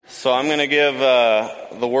So I'm going to give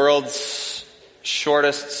the world's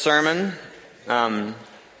shortest sermon.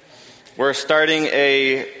 We're starting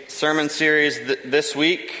a sermon series this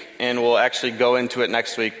week, and we'll actually go into it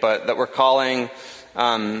next week, but that we're calling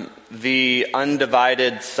The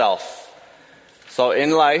Undivided Self. So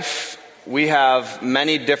in life, we have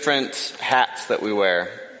many different hats that we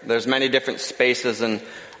wear. There's many different spaces, and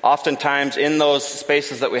oftentimes in those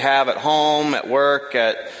spaces that we have at home, at work,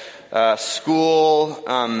 at school,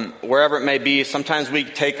 wherever it may be, sometimes we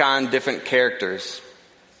take on different characters.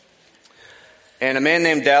 And a man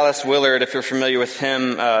named Dallas Willard, if you're familiar with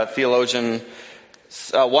him, theologian,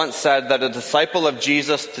 once said that a disciple of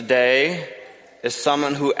Jesus today is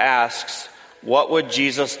someone who asks, what would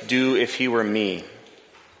Jesus do if he were me?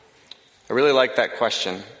 I really like that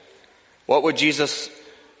question. What would Jesus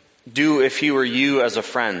do if he were you as a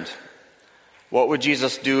friend? What would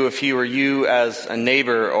Jesus do if he were you as a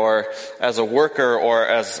neighbor or as a worker or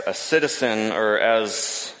as a citizen or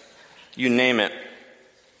as you name it?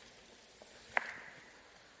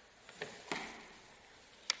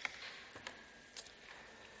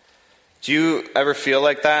 Do you ever feel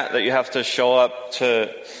like that you have to show up to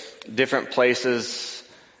different places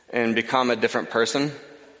and become a different person?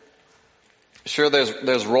 Sure,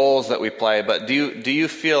 there's roles that we play, but do you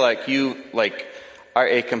feel like you are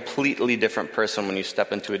a completely different person when you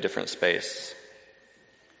step into a different space?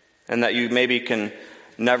 And that you maybe can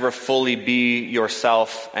never fully be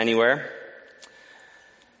yourself anywhere?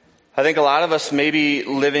 I think a lot of us may be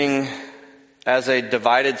living as a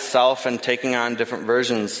divided self and taking on different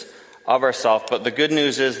versions of ourselves, but the good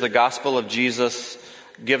news is the gospel of Jesus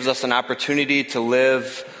gives us an opportunity to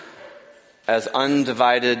live as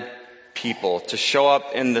undivided people, to show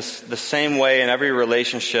up in the same way in every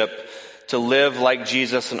relationship, to live like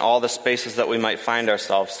Jesus in all the spaces that we might find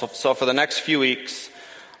ourselves. So for the next few weeks,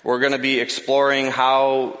 we're going to be exploring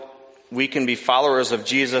how we can be followers of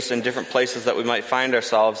Jesus in different places that we might find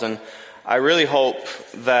ourselves. And I really hope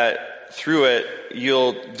that through it,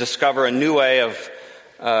 you'll discover a new way of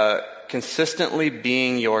consistently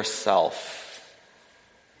being yourself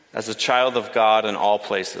as a child of God in all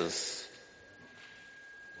places.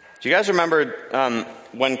 Do you guys remember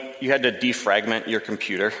when you had to defragment your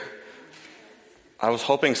computer? I was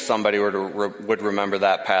hoping somebody would remember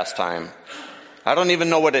that pastime. I don't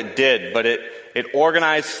even know what it did, but it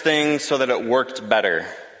organized things so that it worked better.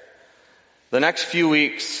 The next few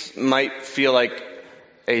weeks might feel like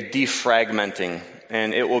a defragmenting,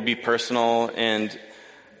 and it will be personal, and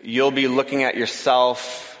you'll be looking at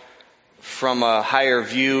yourself from a higher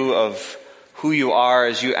view of who you are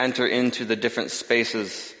as you enter into the different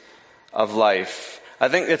spaces of life. I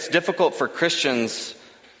think it's difficult for Christians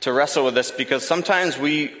to wrestle with this because sometimes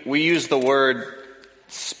we use the word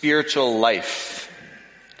spiritual life,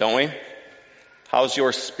 don't we? How's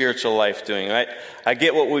your spiritual life doing? I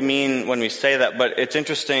get what we mean when we say that, but it's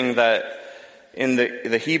interesting that in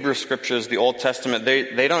the Hebrew scriptures, the Old Testament,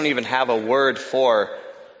 they don't even have a word for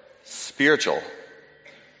spiritual.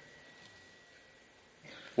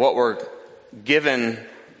 What we're given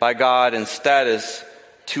by God instead is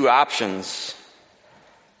two options.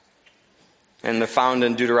 And they're found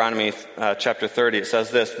in Deuteronomy chapter 30. It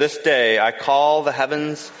says this day I call the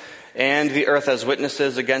heavens and the earth as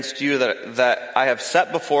witnesses against you that I have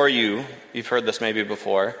set before you. You've heard this maybe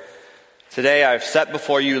before. Today I have set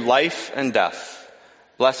before you life and death,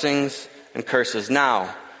 blessings and curses.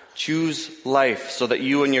 Now choose life so that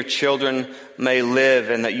you and your children may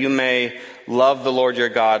live and that you may love the Lord your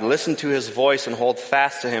God. Listen to his voice and hold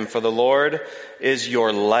fast to him, for the Lord is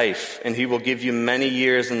your life, and he will give you many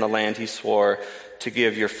years in the land he swore to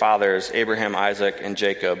give your fathers, Abraham, Isaac, and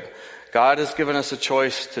Jacob. God has given us a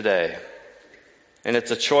choice today, and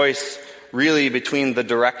it's a choice really between the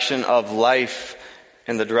direction of life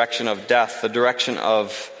and the direction of death, the direction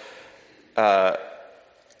of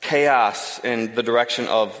chaos and the direction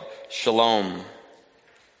of shalom.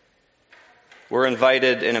 We're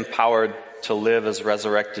invited and empowered to live as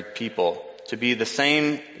resurrected people, to be the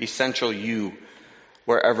same essential you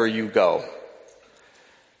wherever you go.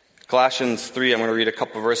 Colossians 3, I'm going to read a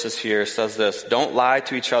couple verses here, says this: don't lie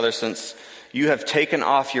to each other, since you have taken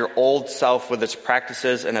off your old self with its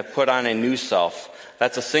practices and have put on a new self.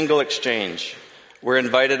 That's a single exchange. We're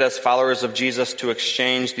invited as followers of Jesus to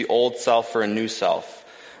exchange the old self for a new self,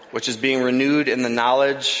 which is being renewed in the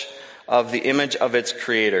knowledge of the image of its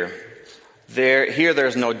creator.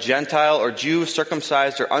 There's no Gentile or Jew,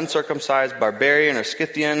 circumcised or uncircumcised, barbarian or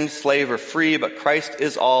Scythian, slave or free, but Christ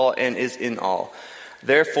is all and is in all.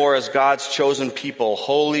 Therefore, as God's chosen people,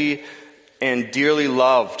 holy and dearly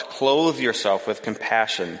loved, clothe yourself with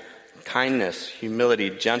compassion, kindness, humility,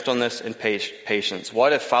 gentleness, and patience.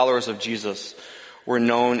 What if followers of Jesus were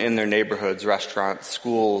known in their neighborhoods, restaurants,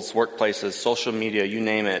 schools, workplaces, social media, you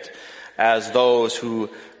name it, as those who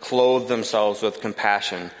clothe themselves with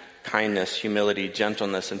compassion, kindness, humility,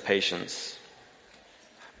 gentleness, and patience?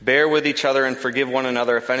 Bear with each other and forgive one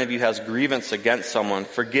another. If any of you has grievance against someone,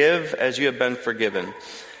 forgive as you have been forgiven.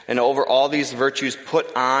 And over all these virtues,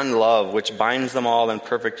 put on love, which binds them all in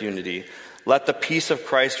perfect unity. Let the peace of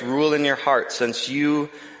Christ rule in your hearts, since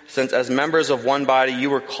as members of one body, you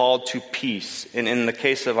were called to peace. And in the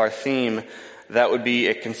case of our theme, that would be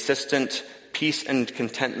a consistent peace and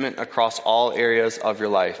contentment across all areas of your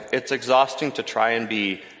life. It's exhausting to try and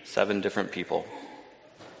be 7 different people.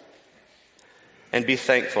 And be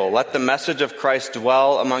thankful. Let the message of Christ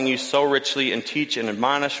dwell among you so richly, and teach and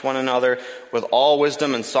admonish one another with all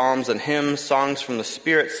wisdom and psalms and hymns, songs from the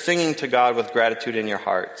Spirit, singing to God with gratitude in your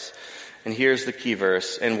hearts. And here's the key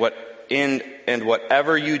verse. And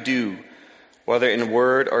whatever you do, whether in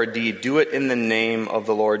word or deed, do it in the name of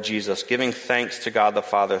the Lord Jesus, giving thanks to God the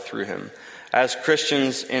Father through him. As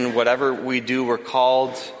Christians, in whatever we do, we're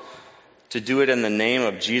called to do it in the name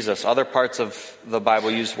of Jesus. Other parts of the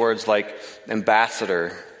Bible use words like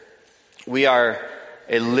ambassador. We are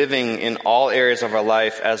living in all areas of our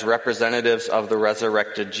life as representatives of the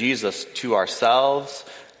resurrected Jesus to ourselves,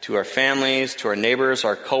 to our families, to our neighbors,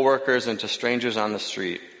 our coworkers, and to strangers on the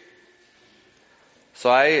street. So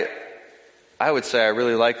I would say I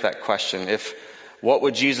really like that question. What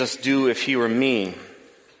would Jesus do if he were me?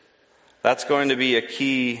 That's going to be a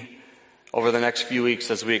key over the next few weeks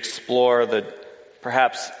as we explore the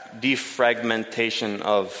perhaps defragmentation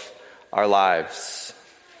of our lives,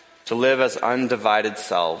 to live as undivided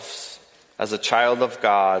selves, as a child of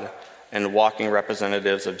God and walking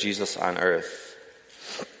representatives of Jesus on earth.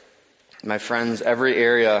 My friends, every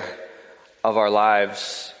area of our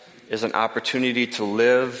lives is an opportunity to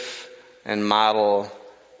live and model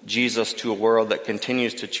Jesus to a world that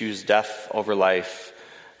continues to choose death over life,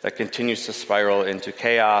 that continues to spiral into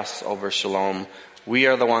chaos over shalom. We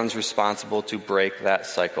are the ones responsible to break that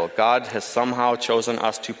cycle. God has somehow chosen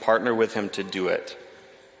us to partner with him to do it.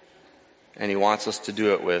 And he wants us to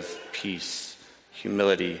do it with peace,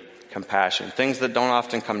 humility, compassion, things that don't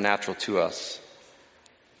often come natural to us.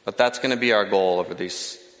 But that's going to be our goal over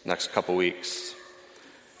these next couple weeks.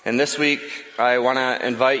 And this week, I want to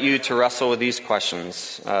invite you to wrestle with these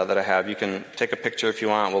questions that I have. You can take a picture if you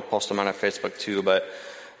want. We'll post them on our Facebook too. But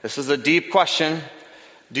this is a deep question.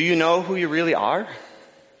 Do you know who you really are?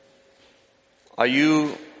 Are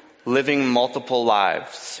you living multiple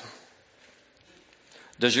lives?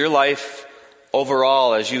 Does your life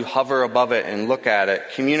overall, as you hover above it and look at it,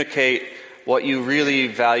 communicate what you really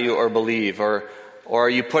value or believe? Or are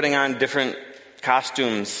you putting on different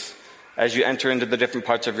costumes as you enter into the different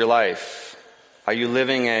parts of your life? Are you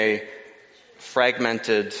living a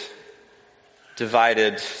fragmented,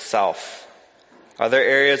 divided self? Are there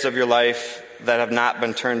areas of your life that have not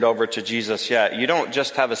been turned over to Jesus yet? You don't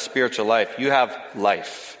just have a spiritual life, you have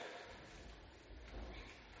life.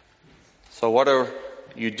 So what are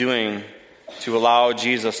you doing to allow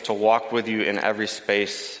Jesus to walk with you in every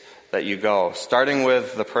space that you go? Starting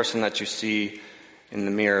with the person that you see in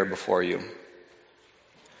the mirror before you.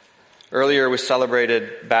 Earlier we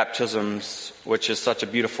celebrated baptisms, which is such a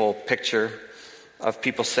beautiful picture of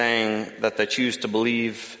people saying that they choose to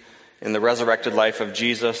believe in the resurrected life of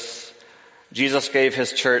Jesus. Jesus gave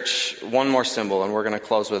his church one more symbol, and we're going to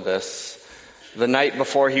close with this. The night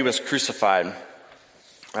before he was crucified,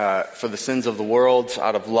 for the sins of the world,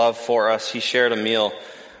 out of love for us, he shared a meal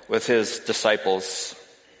with his disciples.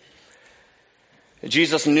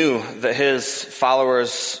 Jesus knew that his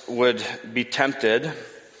followers would be tempted,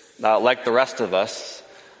 like the rest of us,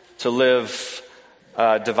 to live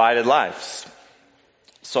divided lives.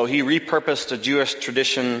 So he repurposed a Jewish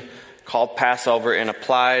tradition called Passover and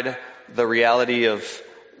applied the reality of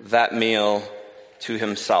that meal to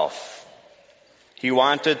himself. He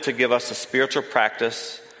wanted to give us a spiritual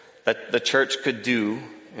practice that the church could do,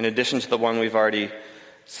 in addition to the one we've already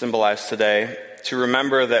symbolized today, to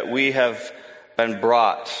remember that we have been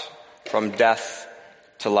brought from death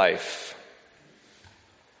to life.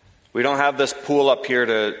 We don't have this pool up here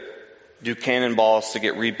to do cannonballs to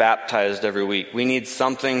get rebaptized every week. We need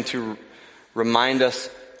something to remind us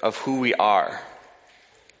of who we are.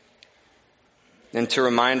 And to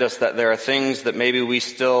remind us that there are things that maybe we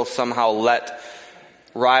still somehow let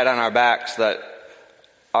ride on our backs that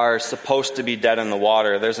are supposed to be dead in the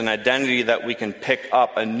water. There's an identity that we can pick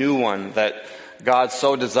up, a new one that God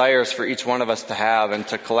so desires for each one of us to have and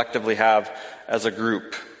to collectively have as a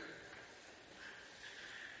group.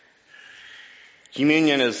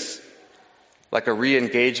 Communion is like a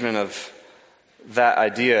re-engagement of that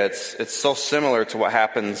idea. It's so similar to what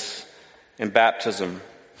happens in baptism.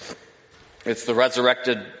 It's the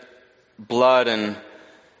resurrected blood and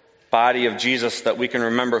body of Jesus that we can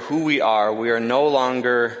remember who we are. We are no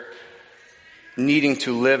longer needing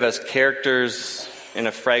to live as characters in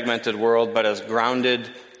a fragmented world, but as grounded,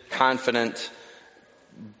 confident,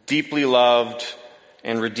 deeply loved,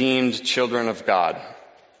 and redeemed children of God,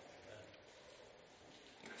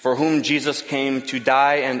 for whom Jesus came to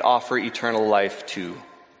die and offer eternal life to,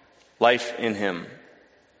 life in him.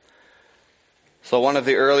 So one of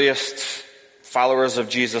the earliest followers of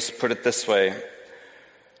Jesus put it this way: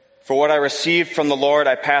 "For what I received from the Lord,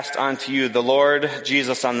 I passed on to you. The Lord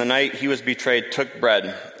Jesus, on the night he was betrayed, took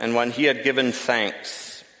bread, and when he had given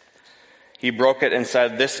thanks, he broke it and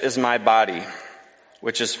said, 'This is my body,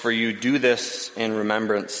 which is for you. Do this in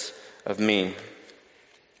remembrance of me.'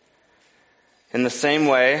 In the same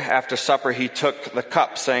way, after supper, he took the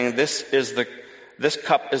cup, saying, 'This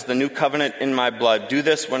cup is the new covenant in my blood. Do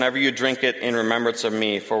this whenever you drink it in remembrance of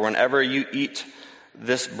me. For whenever you eat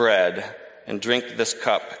this bread and drink this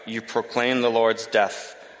cup, you proclaim the Lord's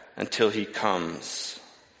death until he comes,'"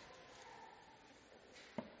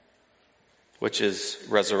 which is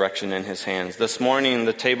resurrection in his hands. This morning,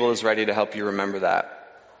 the table is ready to help you remember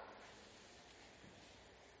that.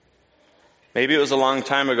 Maybe it was a long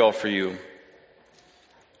time ago for you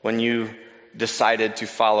when you decided to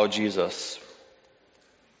follow Jesus.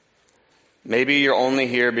 Maybe you're only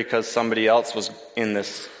here because somebody else was in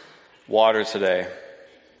this water today.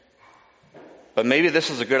 But maybe this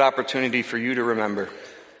is a good opportunity for you to remember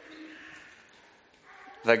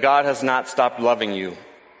that God has not stopped loving you,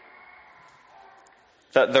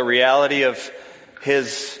 that the reality of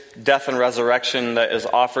his death and resurrection that is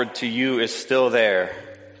offered to you is still there.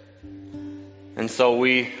 And so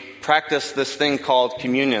we practice this thing called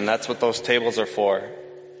communion. That's what those tables are for.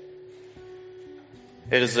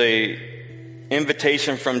 It is a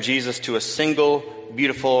invitation from Jesus to a single,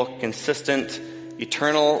 beautiful, consistent,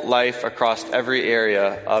 eternal life across every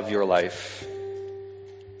area of your life.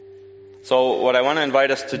 So what I want to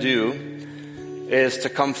invite us to do is to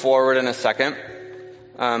come forward in a second.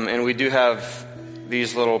 And we do have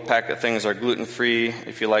these little packet things are gluten-free.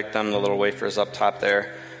 If you like them, the little wafers up top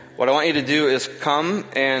there. What I want you to do is come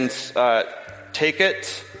and take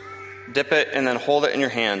it, dip it, and then hold it in your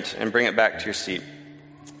hand and bring it back to your seat.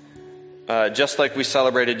 Just like we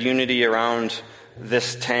celebrated unity around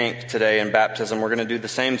this tank today in baptism, we're going to do the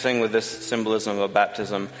same thing with this symbolism of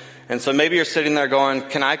baptism. And so maybe you're sitting there going,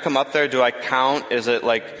 can I come up there? Do I count? Is it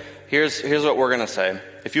like, here's what we're going to say.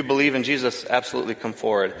 If you believe in Jesus, absolutely come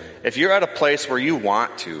forward. If you're at a place where you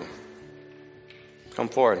want to, come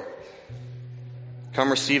forward. Come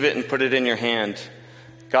receive it and put it in your hand.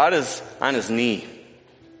 God is on his knee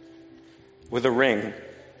with a ring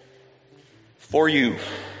for you.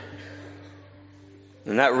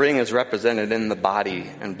 And that ring is represented in the body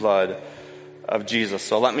and blood of Jesus.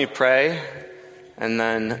 So let me pray, and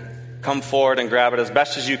then come forward and grab it as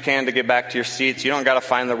best as you can to get back to your seats. You don't got to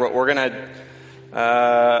find the rope. We're going to,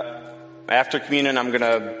 after communion, I'm going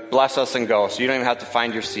to bless us and go. So you don't even have to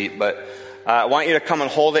find your seat. But I want you to come and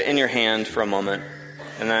hold it in your hand for a moment,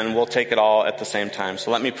 and then we'll take it all at the same time. So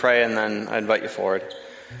let me pray, and then I invite you forward.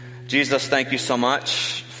 Jesus, thank you so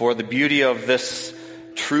much for the beauty of this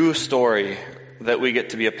true story that we get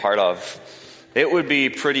to be a part of. It would be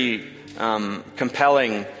pretty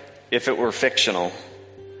compelling if it were fictional.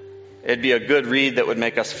 It'd be a good read that would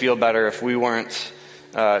make us feel better if we weren't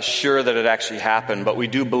sure that it actually happened. But we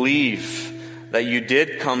do believe that you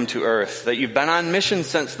did come to earth, that you've been on mission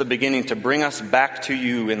since the beginning to bring us back to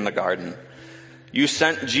you in the garden. You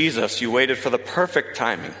sent Jesus. You waited for the perfect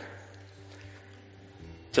timing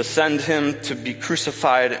to send him to be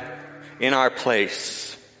crucified in our place,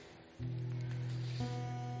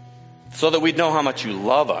 so that we'd know how much you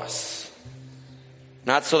love us.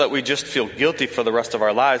 Not so that we just feel guilty for the rest of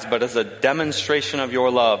our lives, but as a demonstration of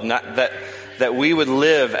your love. Not that we would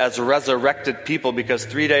live as resurrected people, because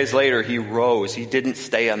 3 days later he rose. He didn't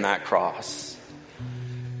stay on that cross.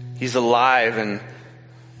 He's alive and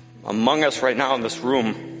among us right now in this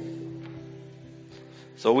room.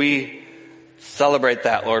 So we celebrate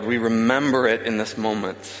that, Lord. We remember it in this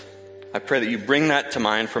moment. I pray that you bring that to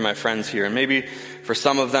mind for my friends here. And maybe for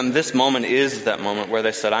some of them, this moment is that moment where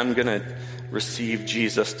they said, I'm going to receive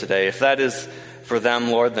Jesus today. If that is for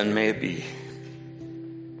them, Lord, then may it be.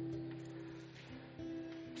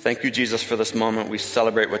 Thank you, Jesus, for this moment. We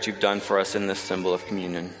celebrate what you've done for us in this symbol of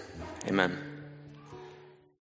communion. Amen.